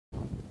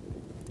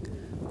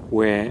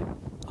We're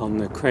on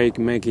the Creag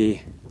Meagaidh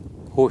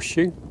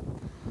horseshoe,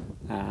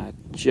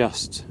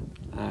 just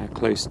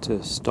close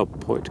to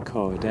Stop Point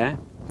Corridor,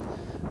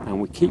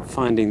 and we keep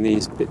finding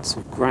these bits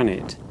of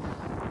granite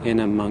in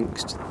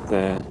amongst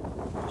the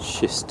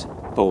schist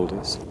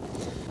boulders.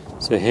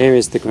 So here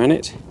is the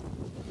granite.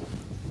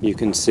 You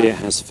can see it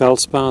has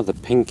feldspar, the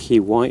pinky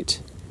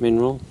white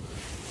mineral,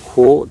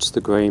 quartz,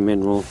 the grey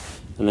mineral,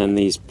 and then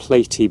these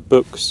platy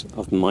books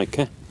of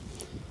mica.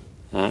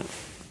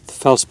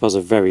 The feldspars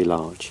are very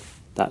large,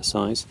 that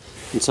size,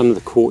 and some of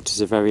the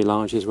quartzes are very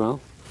large as well,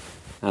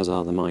 as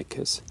are the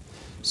micas.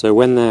 So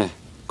when their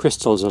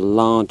crystals are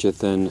larger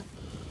than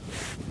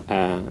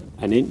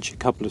an inch, a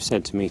couple of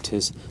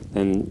centimetres,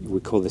 then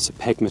we call this a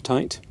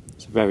pegmatite.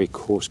 It's a very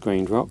coarse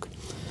grained rock.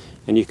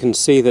 And you can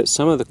see that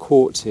some of the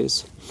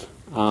quartzes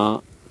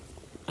are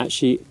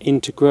actually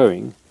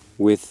intergrowing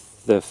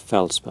with the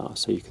feldspar.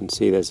 So you can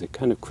see there's a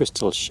kind of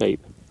crystal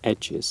shape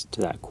edges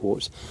to that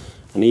quartz,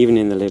 and even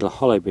in the little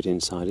hollow bit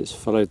inside it's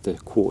followed the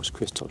quartz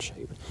crystal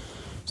shape.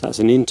 So that's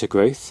an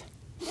intergrowth,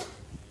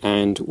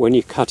 and when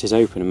you cut it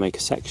open and make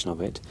a section of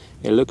it,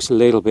 it looks a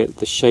little bit,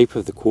 the shape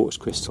of the quartz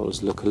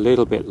crystals look a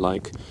little bit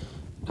like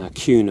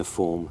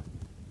cuneiform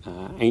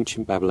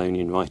ancient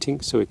Babylonian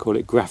writing, so we call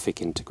it graphic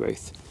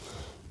intergrowth,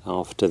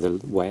 after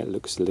the way it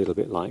looks a little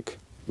bit like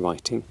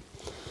writing.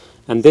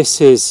 And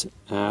this is,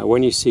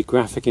 when you see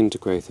graphic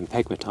intergrowth and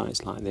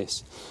pegmatites like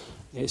this,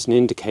 it's an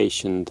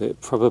indication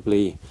that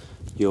probably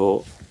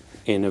you're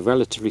in a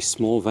relatively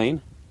small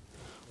vein,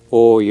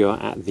 or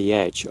you're at the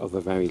edge of a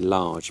very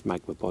large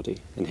magma body.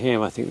 And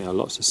here I think there are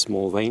lots of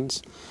small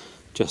veins,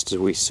 just as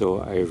we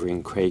saw over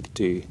in Creag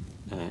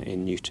Meagaidh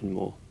in Newton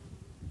Moor.